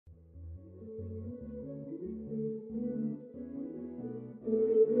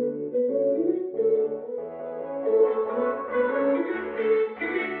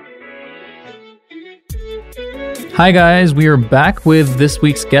Hi guys, we are back with this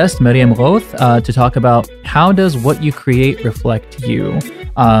week's guest, Mariam Roth, to talk about how does what you create reflect you.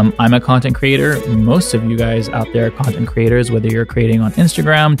 I'm a content creator. Most of you guys out there are content creators, whether you're creating on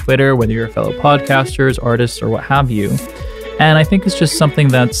Instagram, Twitter, whether you're fellow podcasters, artists, or what have you. And I think it's just something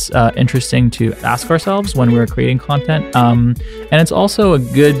that's interesting to ask ourselves when we're creating content. And it's also a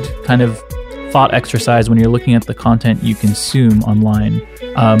good kind of thought exercise when you're looking at the content you consume online.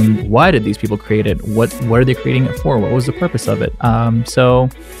 Why did these people create it? What are they creating it for? What was the purpose of it? So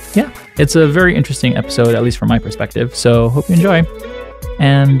yeah, it's a very interesting episode, at least from my perspective. So hope you enjoy.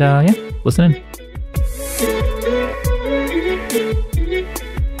 And yeah, listen in.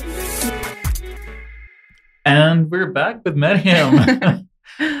 And we're back with Mariam.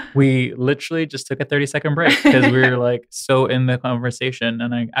 We literally just took a 30-second break because we were like so in the conversation,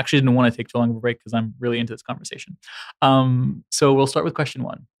 and I actually didn't want to take too long of a break because I'm really into this conversation. So we'll start with question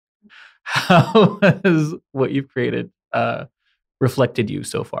one. How has what you've created reflected you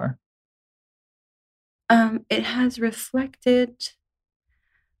so far? It has reflected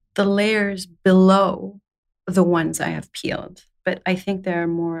the layers below the ones I have peeled, but I think there are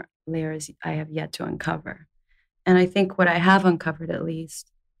more layers I have yet to uncover. And I think what I have uncovered, at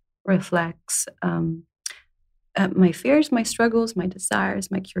least, reflects my fears, my struggles, my desires,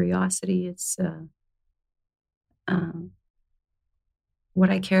 my curiosity. It's what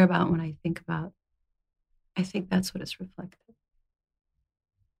I care about when I think about. I think that's what it's reflected.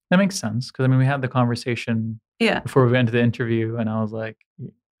 That makes sense because I mean we had the conversation before we went into the interview, and I was like,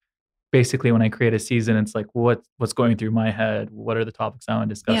 basically when I create a season, it's like what's going through my head, what are the topics I want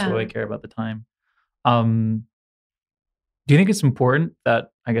to discuss, what do I care about at the time. Do you think it's important that,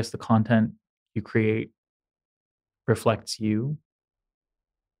 I guess, the content you create reflects you?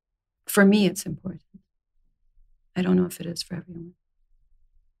 For me, it's important. I don't know if it is for everyone.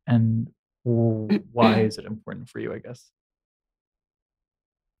 And why is it important for you, I guess?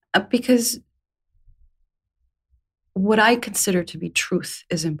 Because what I consider to be truth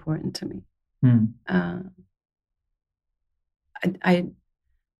is important to me.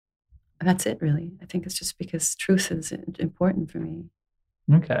 That's it, really. I think it's just because truth is important for me.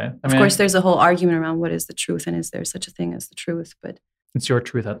 Okay. Of course, there's a whole argument around what is the truth and is there such a thing as the truth, but it's your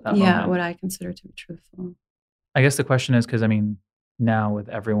truth at that moment. Yeah, what I consider to be truthful. I guess the question is because, I mean, now with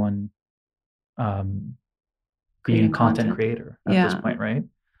everyone being a content creator at this point, right?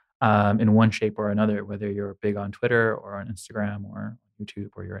 In one shape or another, whether you're big on Twitter or on Instagram or YouTube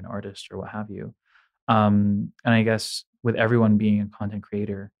or you're an artist or what have you. And I guess with everyone being a content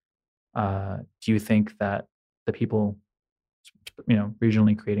creator, do you think that the people,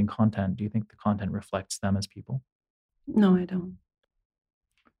 regionally creating content, do you think the content reflects them as people? No, I don't.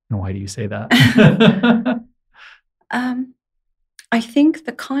 And why do you say that? I think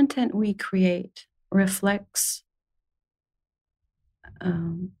the content we create reflects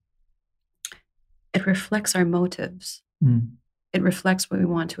it reflects our motives. It reflects what we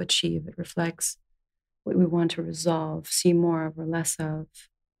want to achieve. It reflects what we want to resolve, see more of or less of.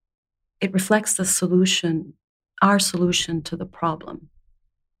 It reflects the solution, our solution to the problem.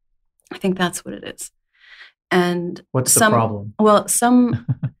 I think that's what it is. And what's the problem? Well,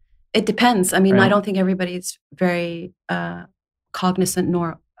 it depends. I mean, right. I don't think everybody's very cognizant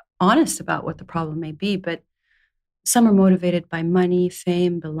nor honest about what the problem may be, but some are motivated by money,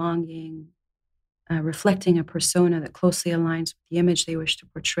 fame, belonging, reflecting a persona that closely aligns with the image they wish to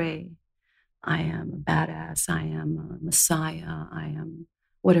portray. I am a badass, I am a messiah, I am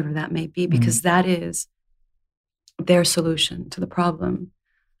whatever that may be, because that is their solution to the problem.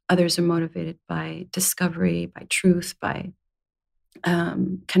 Others are motivated by discovery, by truth, by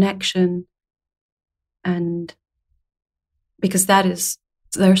connection, and because that is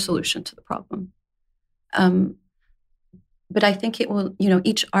their solution to the problem. But I think it will,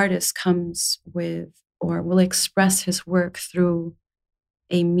 each artist comes with or will express his work through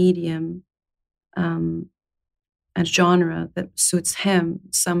a medium, a genre that suits him.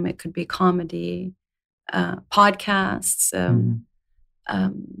 Some, it could be comedy, podcasts,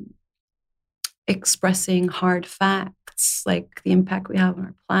 expressing hard facts like the impact we have on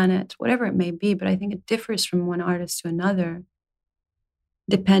our planet, whatever it may be. But I think it differs from one artist to another,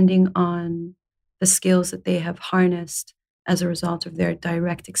 depending on the skills that they have harnessed as a result of their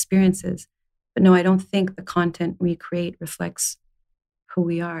direct experiences. But no, I don't think the content we create reflects who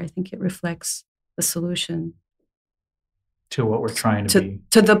we are. I think it reflects the solution to what we're trying to be.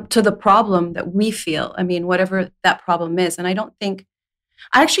 To the problem that we feel. I mean, whatever that problem is. And I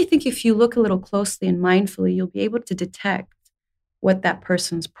actually think if you look a little closely and mindfully, you'll be able to detect what that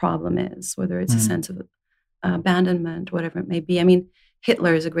person's problem is, whether it's a sense of abandonment, whatever it may be. I mean,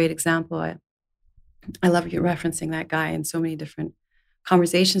 Hitler is a great example. I love you referencing that guy in so many different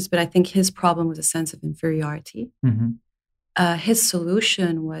conversations, but I think his problem was a sense of inferiority. His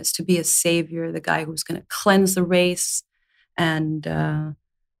solution was to be a savior, the guy who was going to cleanse the race and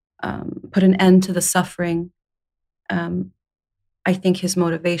put an end to the suffering. I think his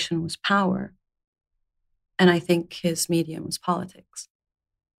motivation was power. And I think his medium was politics.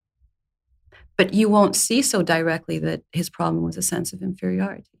 But you won't see so directly that his problem was a sense of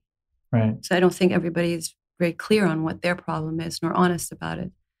inferiority. Right. So I don't think everybody is very clear on what their problem is, nor honest about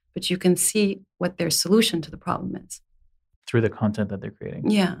it. But you can see what their solution to the problem is. Through the content that they're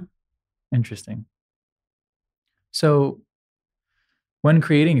creating. Yeah. Interesting. So when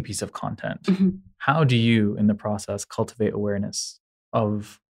creating a piece of content, how do you, in the process, cultivate awareness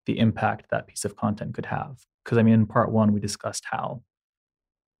of the impact that piece of content could have? Because I mean, in part one, we discussed how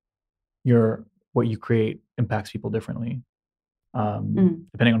what you create impacts people differently,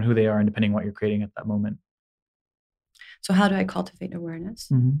 depending on who they are and depending on what you're creating at that moment. So how do I cultivate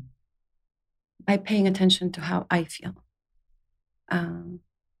awareness? By paying attention to how I feel.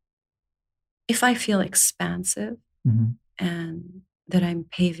 If I feel expansive and that I'm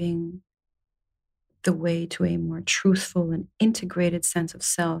paving the way to a more truthful and integrated sense of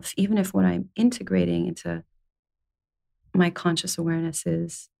self, even if what I'm integrating into my conscious awareness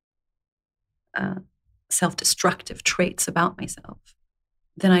is self-destructive traits about myself,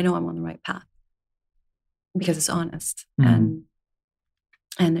 then I know I'm on the right path because it's honest. And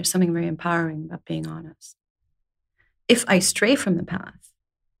there's something very empowering about being honest. If I stray from the path,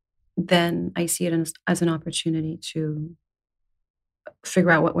 then I see it as an opportunity to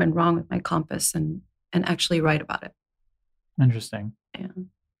figure out what went wrong with my compass and actually write about it. Interesting. Yeah.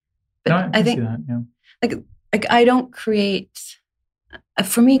 But no, I think see that, yeah. Like I don't create.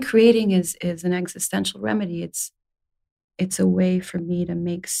 For me, creating is an existential remedy. It's a way for me to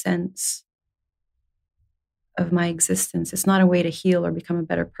make sense of my existence. It's not a way to heal or become a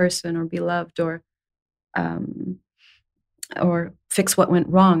better person or be loved or fix what went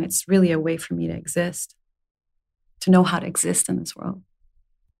wrong. It's really a way for me to exist, to know how to exist in this world.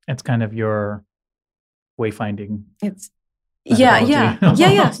 It's kind of your wayfinding. It's yeah.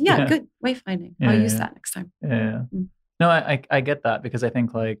 Good wayfinding. I'll use that next time. Yeah. No, I get that because I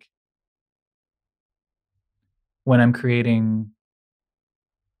think like when I'm creating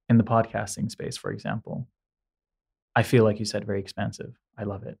in the podcasting space, for example, I feel like you said very expansive. I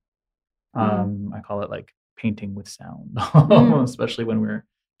love it. I call it like painting with sound, especially when we're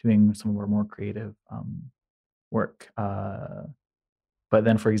doing some of our more creative work. But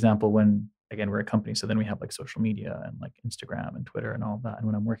then, for example, when again we're a company, so then we have like social media and like Instagram and Twitter and all of that. And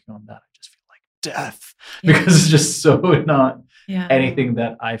when I'm working on that, I just feel like death because it's just so not anything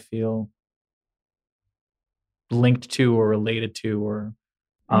that I feel linked to or related to or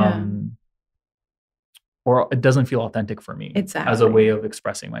it doesn't feel authentic for me as a way of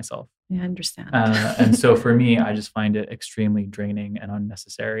expressing myself. Yeah, I understand. And so for me, I just find it extremely draining and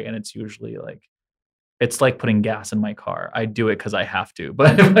unnecessary. And it's usually like, it's like putting gas in my car. I do it because I have to.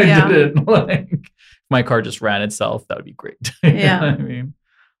 But if I didn't, like my car just ran itself, that would be great. You know what I mean?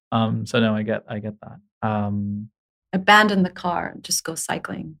 So no, I get that. Abandon the car and just go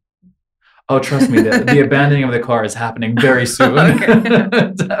cycling. Oh, trust me, the abandoning of the car is happening very soon.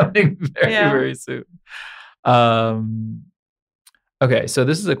 It's happening very soon. Okay, so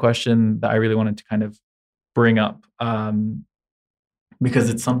this is a question that I really wanted to kind of bring up because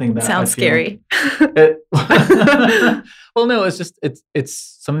it's something that sounds scary. Well, no, it's just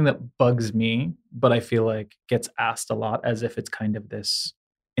it's something that bugs me, but I feel like gets asked a lot as if it's kind of this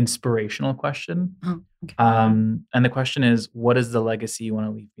inspirational question. Oh, okay. And the question is, what is the legacy you want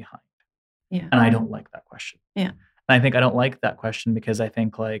to leave behind? Yeah. And I don't like that question. Yeah. And I think I don't like that question because I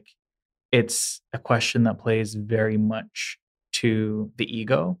think like it's a question that plays very much to the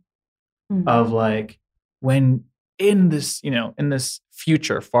ego of like when in this, in this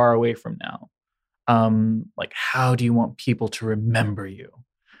future far away from now, like how do you want people to remember you?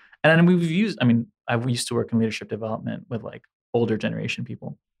 And then I used to work in leadership development with like older generation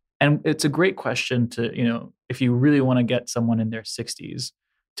people. And it's a great question to, if you really want to get someone in their 60s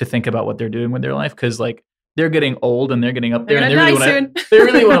to think about what they're doing with their life, because like they're getting old and they're getting up there and they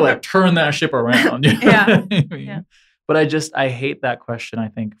really want to like turn that ship around. But I hate that question, I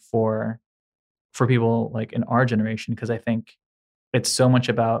think, for people like in our generation, because I think it's so much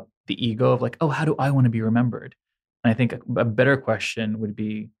about the ego of like, oh, how do I want to be remembered? And I think a better question would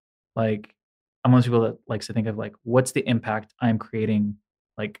be like, I'm one of those people that likes to think of like, what's the impact I'm creating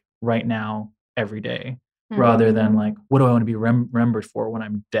like right now, every day, rather than like, what do I want to be remembered for when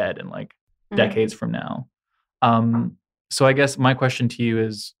I'm dead and like decades from now? So I guess my question to you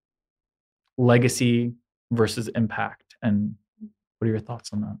is, legacy versus impact, and what are your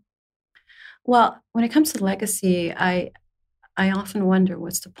thoughts on that? Well, when it comes to legacy, I often wonder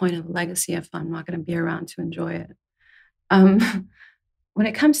what's the point of legacy if I'm not going to be around to enjoy it. Um, when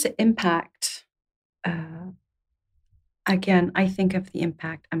it comes to impact, again, I think of the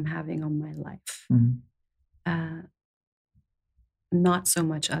impact I'm having on my life, not so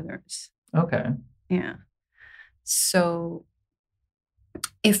much others. Okay. Yeah. So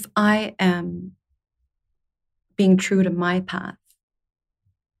if I am being true to my path,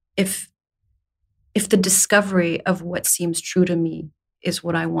 if the discovery of what seems true to me is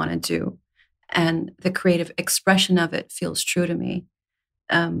what I want to do, and the creative expression of it feels true to me,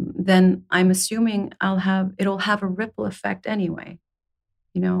 then I'm assuming it'll have a ripple effect anyway,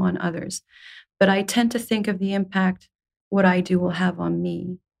 on others. But I tend to think of the impact what I do will have on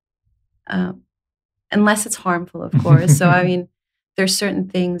me, unless it's harmful, of course. So, I mean, there's certain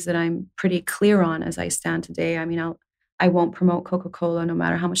things that I'm pretty clear on as I stand today. I mean, I won't promote Coca-Cola no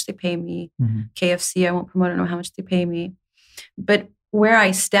matter how much they pay me. KFC, I won't promote it no matter how much they pay me. But where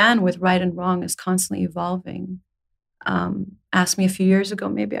I stand with right and wrong is constantly evolving. Asked me a few years ago,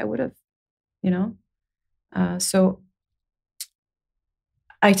 maybe I would have, So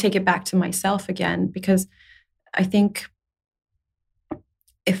I take it back to myself again, because I think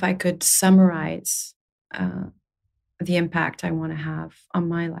if I could summarize the impact I want to have on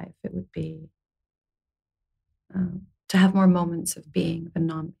my life, it would be to have more moments of being than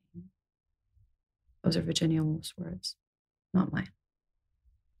non-being. Those are Virginia Woolf's words, not mine.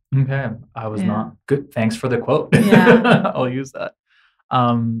 Okay. I was not good. Thanks for the quote. Yeah. I'll use that.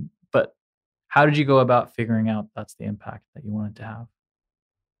 But how did you go about figuring out that's the impact that you wanted to have?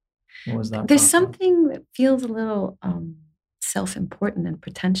 What was that? There's something that feels a little self-important and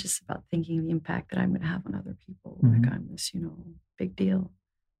pretentious about thinking the impact that I'm going to have on other people. Like I'm this, big deal.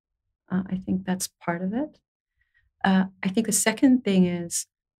 I think that's part of it. I think the second thing is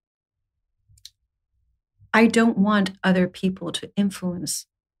I don't want other people to influence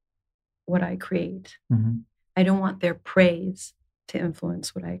what I create. I don't want their praise to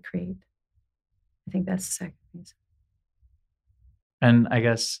influence what I create. I think that's the second reason. And I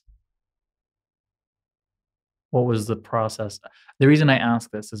guess, what was the process? The reason I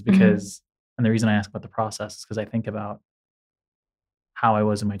ask this is because, and the reason I ask about the process is because I think about how I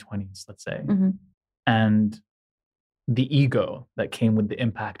was in my 20s, let's say, and the ego that came with the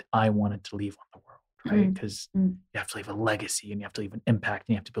impact I wanted to leave on the world, right? Because you have to leave a legacy, and you have to leave an impact,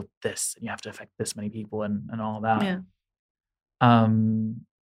 and you have to build this, and you have to affect this many people, and all that. Yeah. And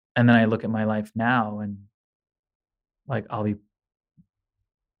then I look at my life now, and like I'll be,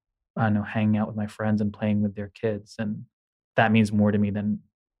 I don't know, hanging out with my friends and playing with their kids, and that means more to me than,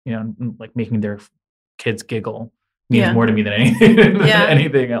 like making their kids giggle means more to me than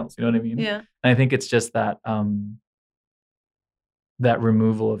anything else. You know what I mean? Yeah. And I think it's just that that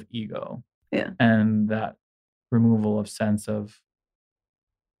removal of ego, and that removal of sense of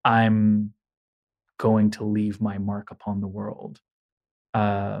I'm going to leave my mark upon the world.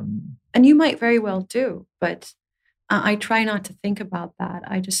 And you might very well do, but I try not to think about that.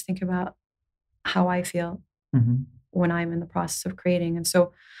 I just think about how I feel when I'm in the process of creating. And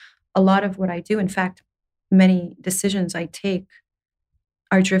so a lot of what I do, in fact, many decisions I take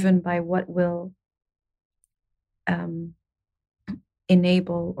are driven by what will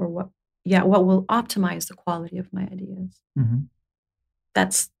enable or what will optimize the quality of my ideas.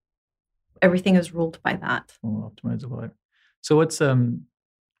 That's, everything is ruled by that. We'll optimize the quality. So what's, for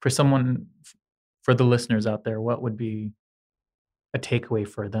the listeners out there, what would be a takeaway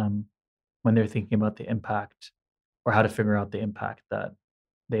for them when they're thinking about the impact, or how to figure out the impact that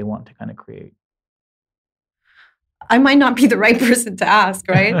they want to kind of create? I might not be the right person to ask,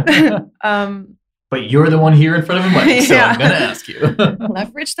 right? But you're the one here in front of a mic, so I'm going to ask you.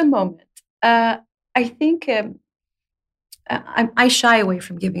 Leverage the moment. I think I shy away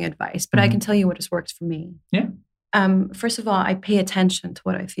from giving advice, but I can tell you what has worked for me. Yeah. First of all, I pay attention to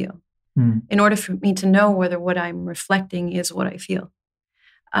what I feel in order for me to know whether what I'm reflecting is what I feel.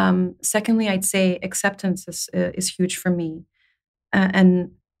 Secondly, I'd say acceptance is huge for me.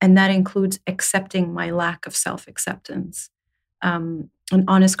 And that includes accepting my lack of self-acceptance, an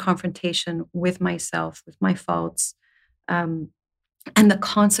honest confrontation with myself, with my faults, and the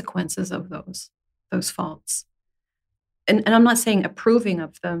consequences of those faults. And I'm not saying approving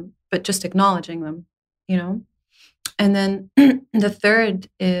of them, but just acknowledging them, And then the third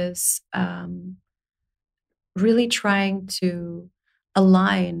is really trying to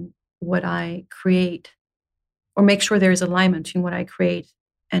align what I create, or make sure there is alignment between what I create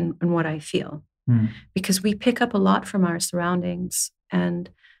and what I feel. Because we pick up a lot from our surroundings, and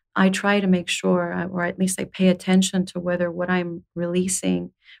I try to make sure, or at least I pay attention to whether what I'm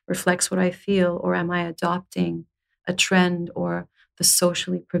releasing reflects what I feel, or am I adopting a trend or the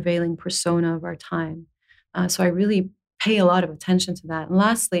socially prevailing persona of our time. So I really pay a lot of attention to that. And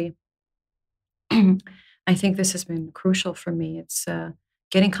lastly, I think this has been crucial for me. It's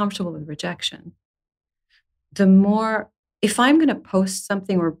getting comfortable with rejection. The more, if I'm going to post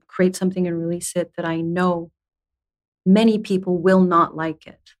something or create something and release it that I know many people will not like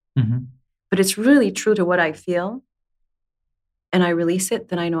it, but it's really true to what I feel, and I release it,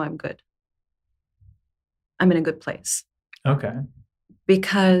 then I know I'm good. I'm in a good place. Okay.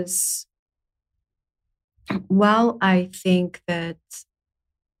 Because while I think that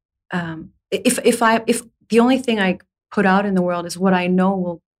if the only thing I put out in the world is what I know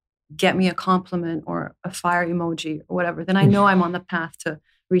will get me a compliment or a fire emoji or whatever, then I know I'm on the path to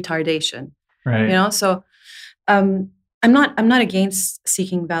retardation. Right. You know, so I'm not against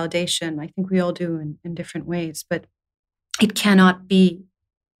seeking validation. I think we all do in different ways, but it cannot be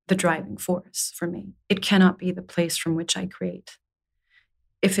the driving force for me. It cannot be the place from which I create.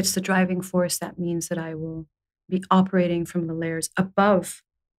 If it's the driving force, that means that I will be operating from the layers above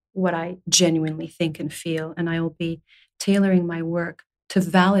what I genuinely think and feel, and I will be tailoring my work to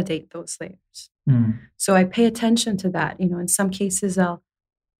validate those layers. So I pay attention to that. You know, in some cases, I'll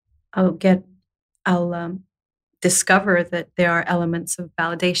discover that there are elements of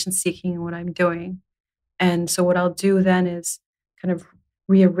validation seeking in what I'm doing, and so what I'll do then is kind of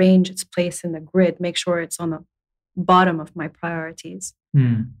rearrange its place in the grid, make sure it's on the bottom of my priorities.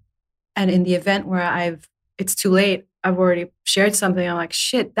 And in the event where it's too late, I've already shared something, I'm like,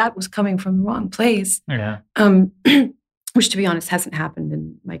 shit, that was coming from the wrong place. Yeah. Which, to be honest, hasn't happened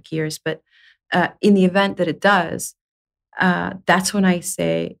in like years. But in the event that it does, that's when I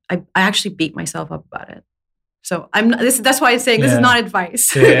say, I actually beat myself up about it. So that's why I'm saying this is not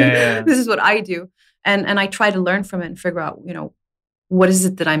advice. This is what I do. And I try to learn from it and figure out, you know, what is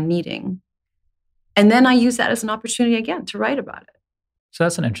it that I'm needing? And then I use that as an opportunity again to write about it. So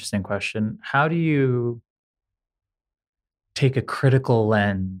that's an interesting question. How do you take a critical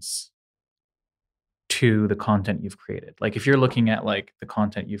lens to the content you've created? Like if you're looking at like the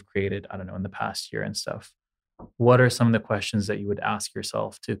content you've created, I don't know, in the past year and stuff, what are some of the questions that you would ask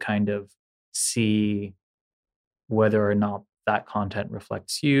yourself to kind of see whether or not that content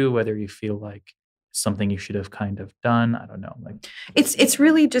reflects you, whether you feel like something you should have kind of done? I don't know. Like it's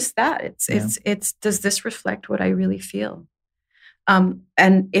really just that. It's does this reflect what I really feel?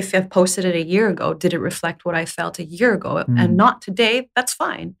 And if I've posted it a year ago, did it reflect what I felt a year ago and not today? That's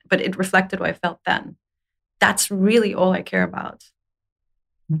fine. But it reflected what I felt then. That's really all I care about.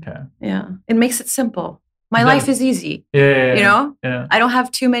 Okay. Yeah. It makes it simple. My life is easy. Yeah. You know? Yeah. I don't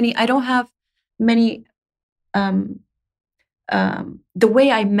have many the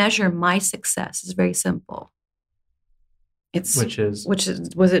way I measure my success is very simple. Was it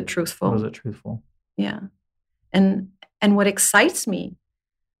truthful? Was it truthful? Yeah. And what excites me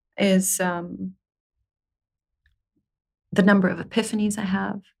is the number of epiphanies I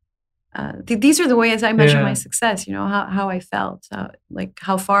have. These are the ways I measure my success. You know, how I felt, like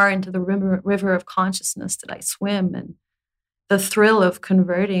how far into the river of consciousness did I swim, and the thrill of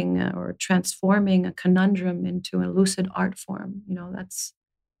converting or transforming a conundrum into a lucid art form. You know, that's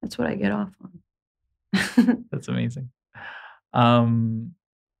what I get off on. That's amazing.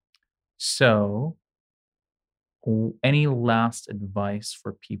 So any last advice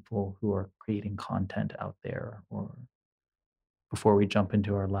for people who are creating content out there, or before we jump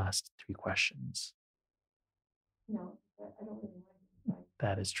into our last 3 questions? No, I don't really like advice.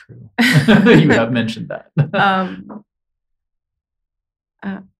 That is true. You have mentioned that.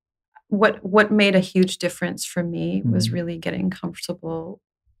 What made a huge difference for me was really getting comfortable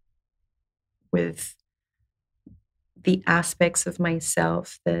with the aspects of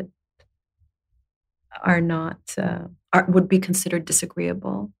myself that are not would be considered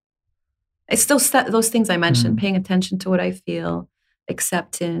disagreeable. It's still those things I mentioned: paying attention to what I feel,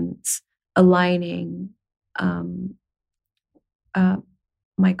 acceptance, aligning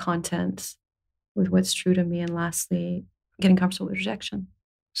my content with what's true to me, and lastly, getting comfortable with rejection.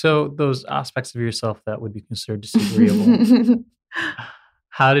 So those aspects of yourself that would be considered disagreeable,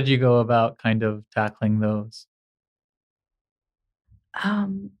 how did you go about kind of tackling those?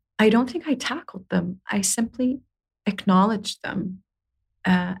 I don't think I tackled them. I simply acknowledged them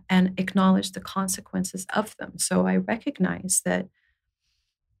and acknowledged the consequences of them. So I recognize that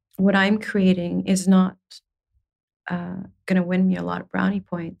what I'm creating is not going to win me a lot of brownie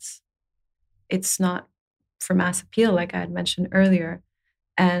points. It's not for mass appeal, like I had mentioned earlier.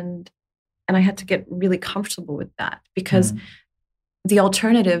 And I had to get really comfortable with that, because the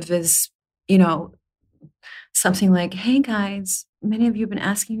alternative is, you know, something like, hey guys, many of you have been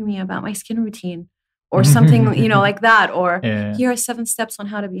asking me about my skin routine, or something, you know, like that, or here are 7 steps on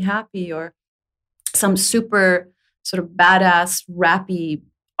how to be happy, or some super sort of badass rappy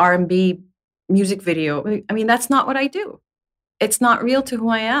R&B music video. I mean, that's not what I do. It's not real to who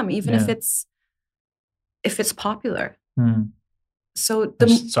I am, even if it's popular. So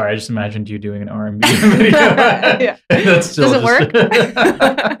sorry, I just imagined you doing an R&B video. Yeah. That's still doesn't work.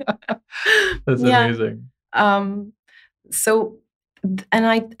 That's amazing. So,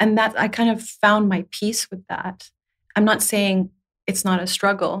 and that I kind of found my peace with that. I'm not saying it's not a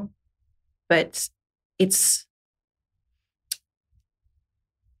struggle, but it's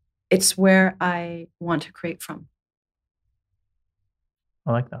where I want to create from.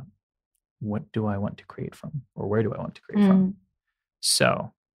 I like that. What do I want to create from, or where do I want to create from?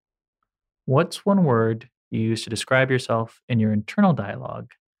 So, what's one word you use to describe yourself in your internal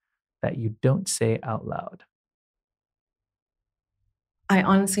dialogue that you don't say out loud? I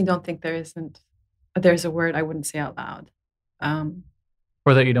honestly don't think there's a word I wouldn't say out loud.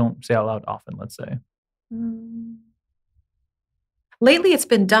 Or that you don't say out loud often, let's say. Lately, it's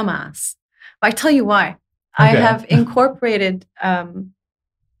been dumbass. But I tell you why. Okay. I have incorporated a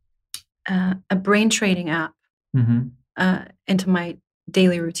brain training app into my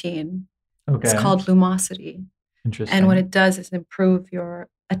daily routine. Okay. It's called Lumosity. Interesting. And what it does is improve your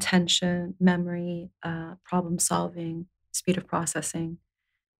attention, memory, problem solving, speed of processing.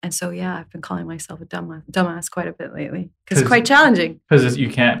 And so, yeah, I've been calling myself a dumbass quite a bit lately because it's quite challenging. Because you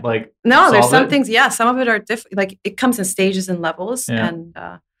can't No, there's some things. Yeah, some of it are different. Like it comes in stages and levels, and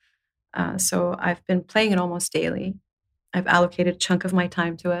so I've been playing it almost daily. I've allocated a chunk of my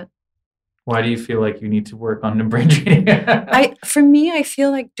time to it. Why do you feel like you need to work on the brain training? For me, I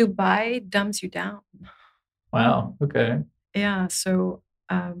feel like Dubai dumbs you down. Wow. Okay. Yeah. So.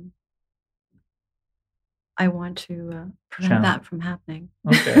 I want to prevent that from happening.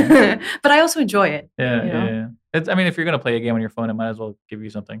 Okay. But I also enjoy it. Yeah. I mean, if you're going to play a game on your phone, it might as well give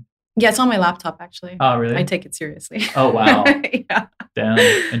you something. Yeah, it's on my laptop, actually. Oh, really? I take it seriously. Oh, wow. Yeah. Damn.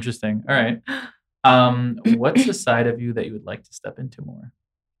 Interesting. All right. What's the side of you that you would like to step into more?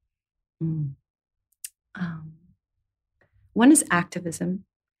 One is activism.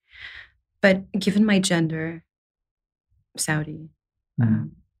 But given my gender, Saudi,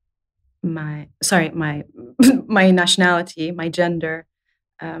 my nationality, my gender,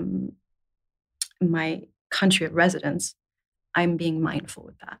 my country of residence, I'm being mindful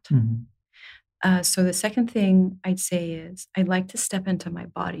with that. So the second thing I'd say is I'd like to step into my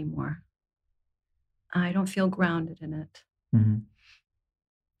body more. I don't feel grounded in it.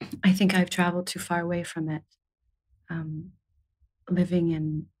 I think I've traveled too far away from it, living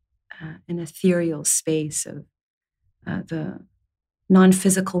in an ethereal space of the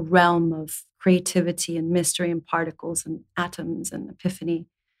non-physical realm of creativity and mystery and particles and atoms and epiphany.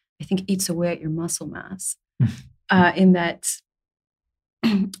 I think eats away at your muscle mass. In that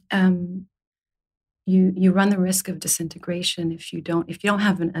you run the risk of disintegration if you don't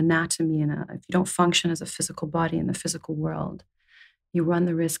have an anatomy and if you don't function as a physical body in the physical world. You run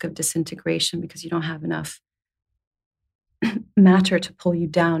the risk of disintegration because you don't have enough matter to pull you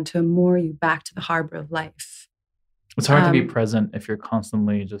down, to moor you back to the harbor of life. It's hard to be present if you're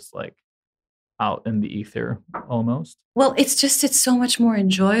constantly just out in the ether almost. Well, it's so much more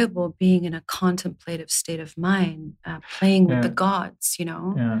enjoyable being in a contemplative state of mind, playing with the gods,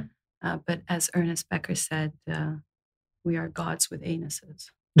 Yeah. But as Ernest Becker said, we are gods with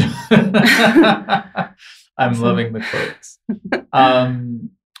anuses. I'm loving the quotes.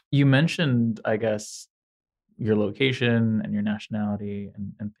 You mentioned, I guess, your location and your nationality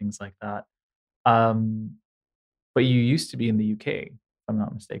and things like that. But you used to be in the UK, if I'm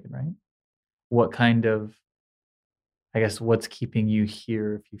not mistaken, right? What kind of, I guess, what's keeping you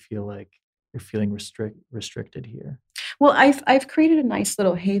here if you feel like you're feeling restricted here? Well, I've created a nice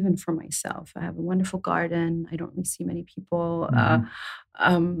little haven for myself. I have a wonderful garden. I don't really see many people. I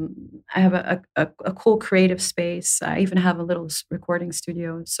have a cool creative space. I even have a little recording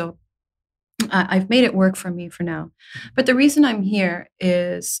studio. So I've made it work for me for now. But the reason I'm here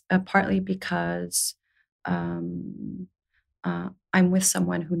is partly because I'm with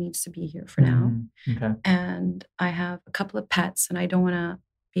someone who needs to be here for now. Okay. And I have a couple of pets, and I don't want to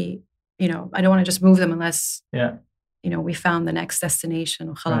be, I don't want to just move them unless, we found the next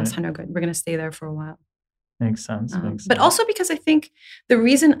destination. Right. We're going to stay there for a while. Makes sense. But also because I think the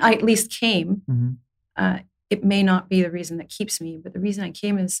reason I at least came, it may not be the reason that keeps me, but the reason I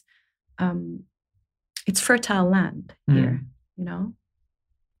came is it's fertile land here,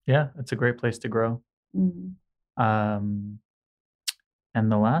 Yeah, it's a great place to grow.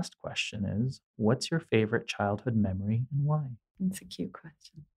 And the last question is, what's your favorite childhood memory and why? That's a cute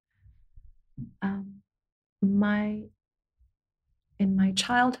question. In my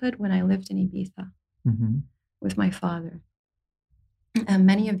childhood, when I lived in Ibiza with my father, and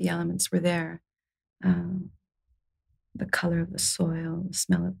many of the elements were there. The color of the soil, the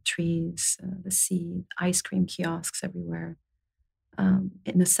smell of trees, the sea, ice cream kiosks everywhere.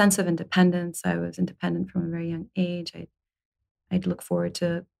 In a sense of independence, I was independent from a very young age. I'd look forward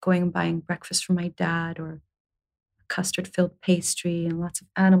to going and buying breakfast for my dad, or custard-filled pastry, and lots of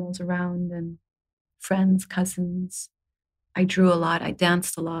animals around, and friends, cousins. I drew a lot. I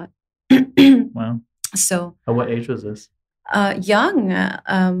danced a lot. Wow. So, at what age was this? Young.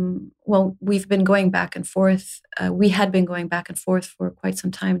 Well, we've been going back and forth. We had been going back and forth for quite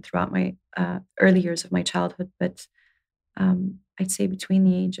some time throughout my early years of my childhood, but I'd say between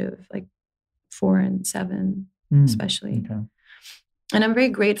the age of like 4 and 7, especially. Okay. And I'm very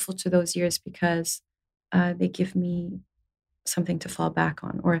grateful to those years because they give me something to fall back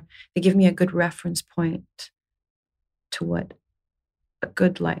on, or they give me a good reference point to what a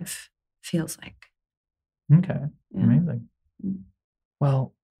good life feels like. Okay. Yeah. Amazing.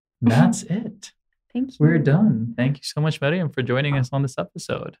 Well, that's it. Thank you. We're done. Thank you so much, Mariam, for joining us on this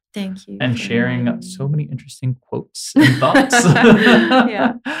episode. Thank you. And sharing so many interesting quotes and thoughts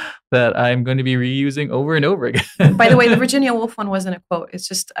that I'm going to be reusing over and over again. By the way, the Virginia Woolf one wasn't a quote. It's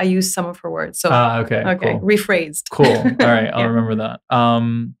just I used some of her words. So okay, cool. Rephrased. Cool. All right, I'll remember that.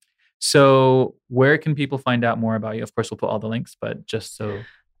 So where can people find out more about you? Of course, we'll put all the links, but just so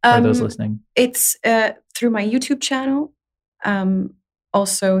for those listening. It's through my YouTube channel,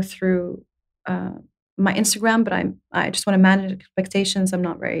 also through my Instagram, but I just want to manage expectations. I'm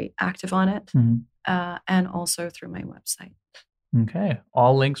not very active on it. And also through my website. Okay.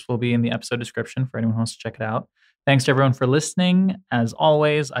 All links will be in the episode description for anyone who wants to check it out. Thanks to everyone for listening. As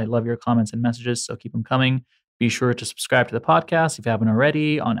always, I love your comments and messages, so keep them coming. Be sure to subscribe to the podcast if you haven't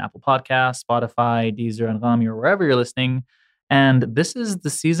already on Apple Podcasts, Spotify, Deezer, and Rami, or wherever you're listening. And this is the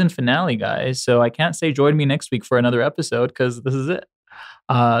season finale, guys. So I can't say join me next week for another episode because this is it.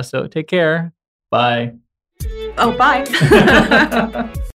 So take care. Bye. Oh, bye.